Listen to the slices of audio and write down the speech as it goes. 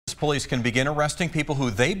police can begin arresting people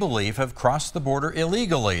who they believe have crossed the border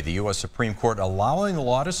illegally. The U.S. Supreme Court allowing the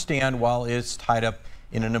law to stand while it's tied up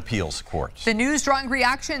in an appeals court. The news drawing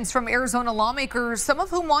reactions from Arizona lawmakers, some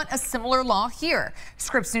of whom want a similar law here.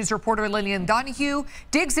 Scripps News reporter Lillian Donahue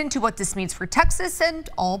digs into what this means for Texas and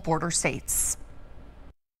all border states.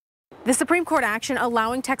 The Supreme Court action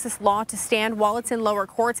allowing Texas law to stand while it's in lower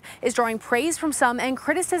courts is drawing praise from some and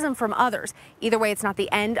criticism from others. Either way, it's not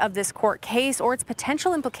the end of this court case or its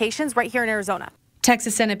potential implications right here in Arizona.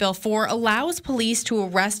 Texas Senate Bill 4 allows police to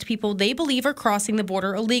arrest people they believe are crossing the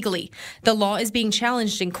border illegally. The law is being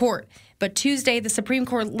challenged in court. But Tuesday, the Supreme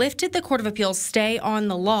Court lifted the Court of Appeals stay on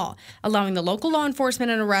the law, allowing the local law enforcement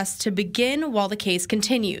and arrests to begin while the case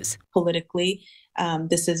continues. Politically,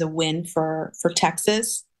 this is a win for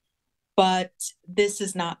Texas, but this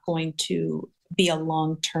is not going to be a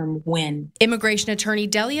long-term win. Immigration attorney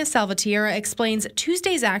Delia Salvatierra explains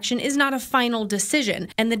Tuesday's action is not a final decision,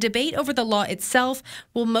 and the debate over the law itself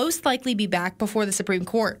will most likely be back before the Supreme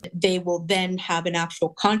Court. They will then have an actual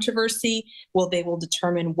controversy. They will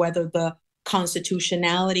determine whether the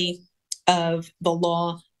constitutionality of the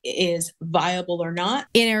law is viable or not.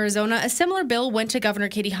 In Arizona, a similar bill went to Governor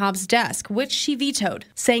Katie Hobbs' desk, which she vetoed,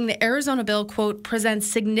 saying the Arizona bill, quote, presents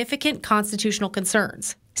significant constitutional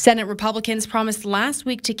concerns. Senate Republicans promised last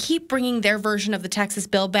week to keep bringing their version of the Texas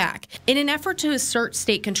bill back in an effort to assert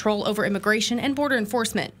state control over immigration and border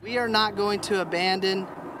enforcement. We are not going to abandon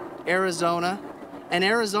Arizona, and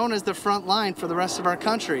Arizona is the front line for the rest of our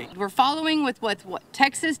country. We're following with what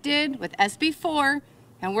Texas did with SB 4,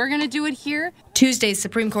 and we're going to do it here. Tuesday's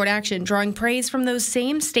Supreme Court action drawing praise from those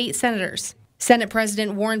same state senators. Senate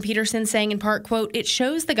President Warren Peterson saying in part, quote, it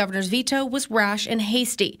shows the governor's veto was rash and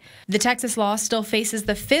hasty. The Texas law still faces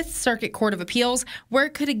the Fifth Circuit Court of Appeals, where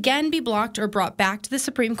it could again be blocked or brought back to the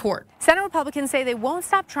Supreme Court. Senate Republicans say they won't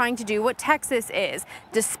stop trying to do what Texas is,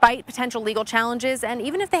 despite potential legal challenges, and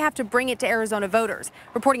even if they have to bring it to Arizona voters.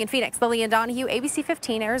 Reporting in Phoenix, Lillian Donahue, ABC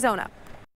 15, Arizona.